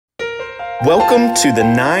Welcome to the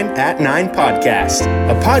 9 at 9 podcast,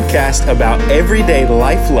 a podcast about everyday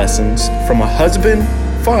life lessons from a husband,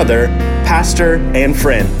 father, pastor, and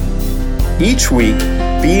friend. Each week,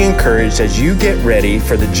 be encouraged as you get ready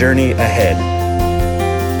for the journey ahead.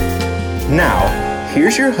 Now,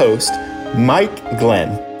 here's your host, Mike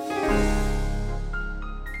Glenn.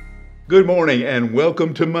 Good morning and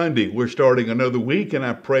welcome to Monday. We're starting another week and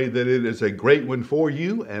I pray that it is a great one for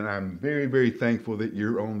you, and I'm very, very thankful that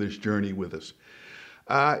you're on this journey with us.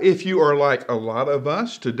 If you are like a lot of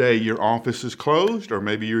us, today your office is closed, or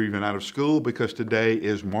maybe you're even out of school because today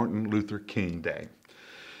is Martin Luther King Day.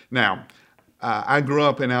 Now, I grew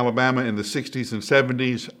up in Alabama in the 60s and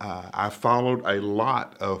 70s. I followed a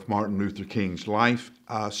lot of Martin Luther King's life,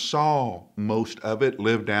 saw most of it,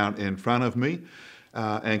 lived out in front of me.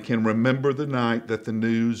 And can remember the night that the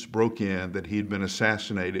news broke in that he'd been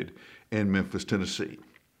assassinated in Memphis, Tennessee.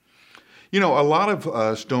 You know, a lot of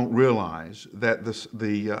us don't realize that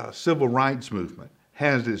the civil rights movement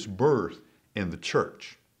has its birth in the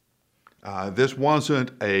church. This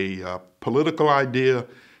wasn't a political idea.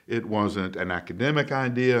 It wasn't an academic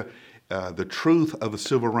idea. The truth of the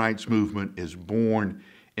civil rights movement is born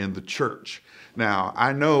in the church. Now,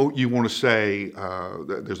 I know you want to say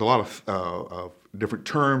there's a lot of different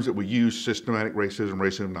terms that we use: systematic racism,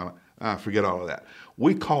 forget all of that.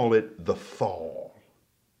 We call it the fall.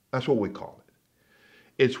 That's what we call it.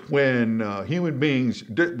 It's when human beings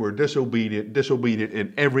were disobedient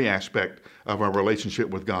in every aspect of our relationship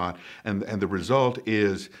with God. And the result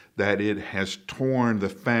is that it has torn the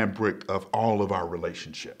fabric of all of our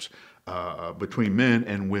relationships between men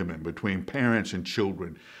and women, between parents and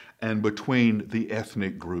children, and between the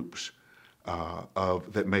ethnic groups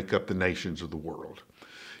that make up the nations of the world.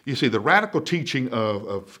 You see, the radical teaching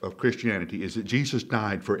of Christianity is that Jesus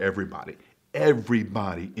died for everybody.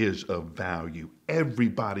 Everybody is of value.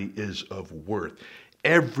 Everybody is of worth.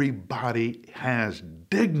 Everybody has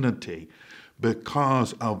dignity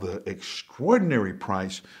because of the extraordinary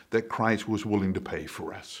price that Christ was willing to pay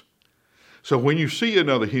for us. So when you see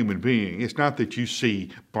another human being, it's not that you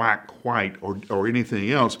see black, white, or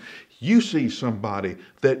anything else. You see somebody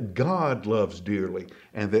that God loves dearly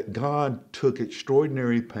and that God took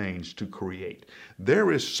extraordinary pains to create.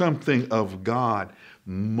 There is something of God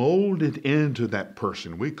molded into that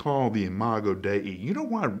person. We call the imago Dei. You know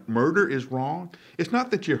why murder is wrong? It's not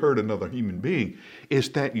that you hurt another human being. It's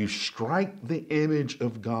that you strike the image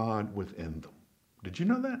of God within them. Did you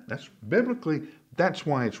know that? That's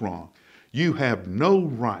why it's wrong. You have no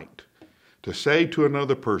right to say to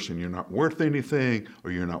another person, you're not worth anything,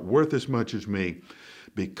 or you're not worth as much as me,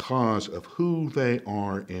 because of who they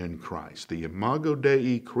are in Christ. The imago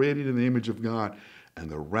Dei, created in the image of God, and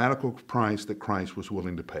the radical price that Christ was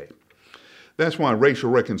willing to pay. That's why racial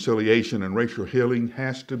reconciliation and racial healing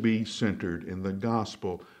has to be centered in the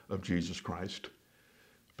gospel of Jesus Christ,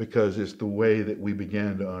 because it's the way that we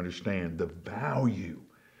begin to understand the value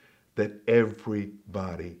that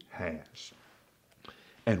everybody has.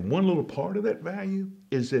 And one little part of that value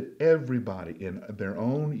is that everybody in their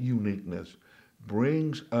own uniqueness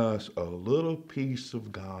brings us a little piece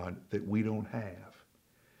of God that we don't have.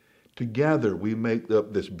 Together we make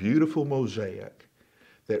up this beautiful mosaic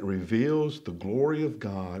that reveals the glory of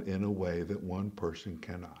God in a way that one person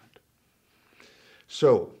cannot.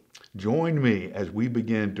 So join me as we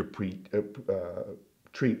begin to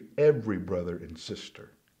treat every brother and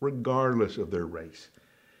sister, regardless of their race,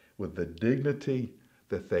 with the dignity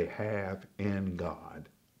that they have in God,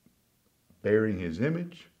 bearing His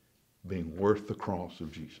image, being worth the cross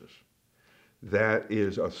of Jesus. That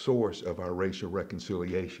is a source of our racial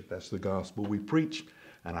reconciliation. That's the gospel we preach,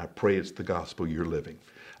 and I pray it's the gospel you're living.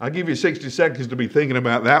 I'll give you 60 seconds to be thinking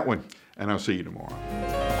about that one, and I'll see you tomorrow.